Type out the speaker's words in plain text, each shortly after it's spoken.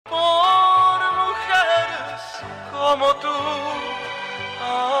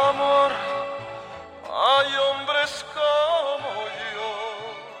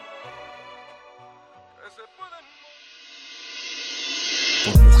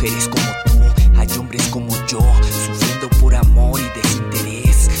mujeres como tú, hay hombres como yo, sufriendo por amor y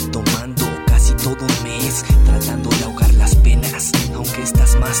desinterés, tomando casi todo un mes, tratando de ahogar las penas, aunque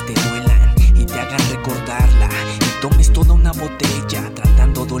estas más te duelan y te hagan recordarla, y tomes toda una botella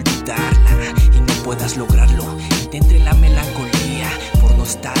tratando de olvidarla y no puedas lograrlo, y te entre la melancolía por no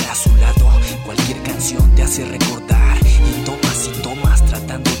estar a su lado. Cualquier canción te hace recordar y tomas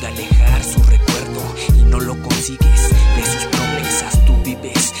tratando de alejar su recuerdo y no lo consigues. De sus promesas tú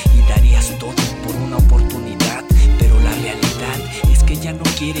vives y darías todo por una oportunidad, pero la realidad es que ya no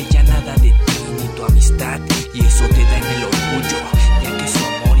quiere ya nada de ti ni tu amistad, y eso te da en el orgullo, ya que su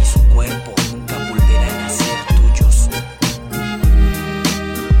amor y su cuerpo nunca volverán a ser tuyos.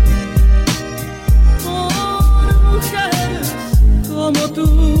 Por mujeres como tú,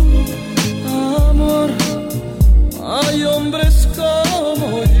 amor, hay hombres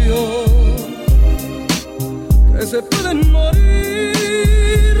como yo que se pueden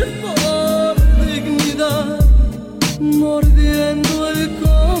morir por dignidad, mordiendo el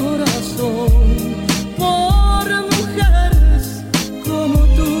corazón. Por mujeres como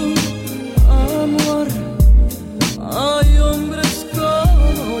tú, amor, hay hombres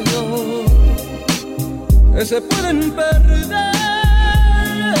como yo que se pueden perder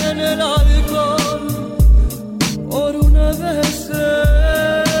en el alcohol por una decepción.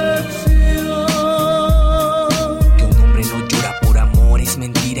 Que un hombre no llora por amor es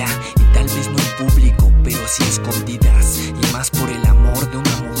mentira, y tal vez no en público, pero sí a escondidas, y más por el amor de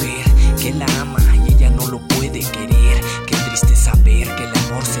una mujer que la ama y ella no lo puede querer. Qué triste saber que el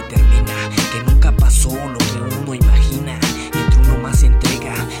amor se termina, que nunca pasó lo que uno imagina. Entre uno más se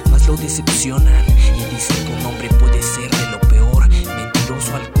entrega, más lo decepcionan, y dicen que un hombre puede ser de lo peor,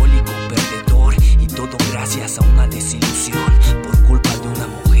 mentiroso, alcohólico, perdedor, y todo gracias a una desilusión por culpa de una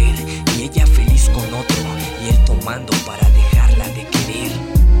mujer, y ella feliz con otro y él tomando para dejarla de querer.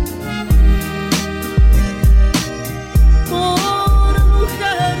 Por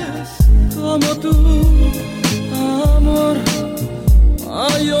mujeres como tú, amor,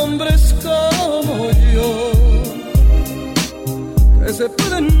 hay hombres como yo que se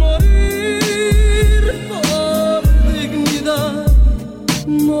pueden morir por dignidad,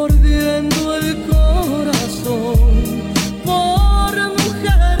 mordiendo el corazón. Por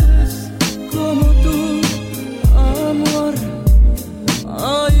mujeres como tú, amor,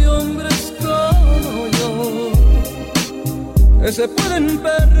 hay hombres como yo que se pueden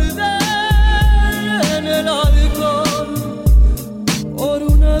perder